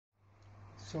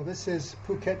So this is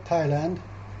Phuket, Thailand,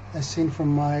 as seen from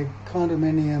my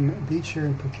condominium beach here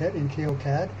in Phuket in Khao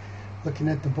Khad, looking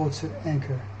at the boats at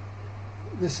anchor.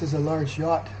 This is a large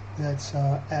yacht that's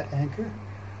at anchor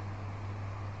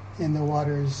in the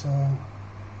waters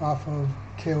off of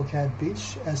Khao Khad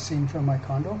beach, as seen from my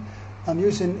condo. I'm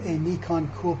using a Nikon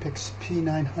CoolPix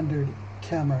P900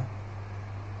 camera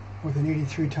with an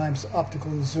 83x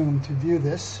optical zoom to view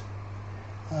this.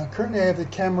 Currently I have the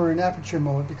camera in aperture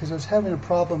mode because I was having a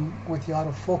problem with the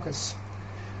autofocus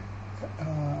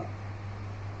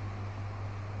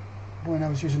when I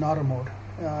was using auto mode.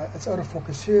 It's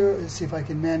autofocus here. Let's see if I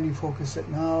can manually focus it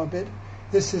now a bit.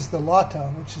 This is the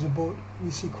Lata, which is a boat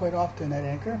we see quite often at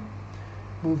anchor.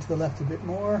 Move to the left a bit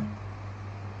more.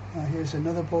 Here's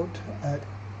another boat at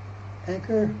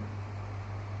anchor.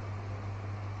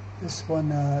 This one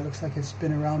looks like it's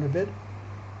been around a bit.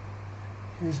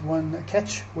 Here's one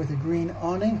ketch with a green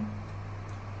awning.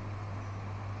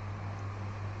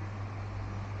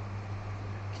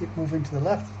 Keep moving to the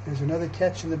left. There's another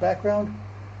ketch in the background.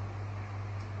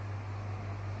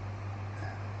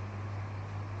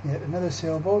 Yet another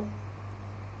sailboat.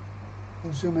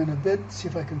 We'll zoom in a bit, see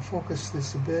if I can focus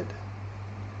this a bit.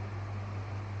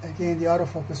 Again, the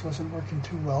autofocus wasn't working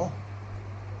too well.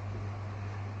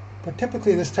 But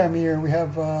typically this time of year we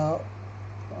have a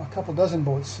couple dozen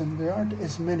boats, and there aren't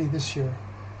as many this year,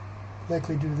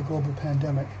 likely due to the global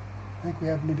pandemic. I think we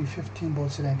have maybe 15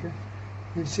 boats at anchor.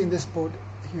 We've seen this boat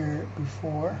here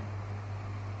before.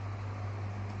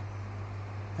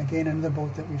 Again, another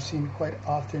boat that we've seen quite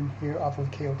often here off of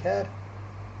Khao Khad.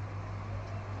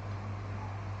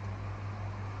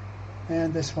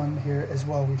 And this one here as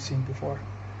well we've seen before.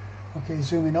 Okay,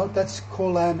 zooming out, that's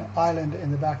Khao Khad Island in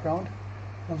the background.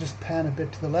 I'll just pan a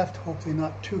bit to the left, hopefully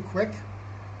not too quick.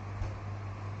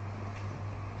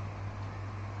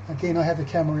 Again, I have the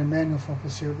camera in manual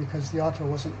focus here because the auto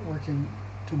wasn't working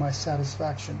to my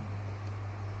satisfaction.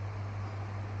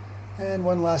 And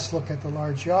one last look at the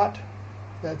large yacht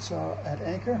that's at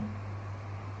anchor.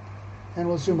 And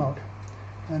we'll zoom out.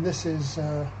 And this is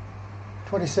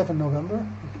 27 November,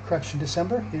 correction,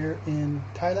 December, here in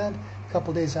Thailand, a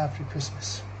couple days after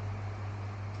Christmas.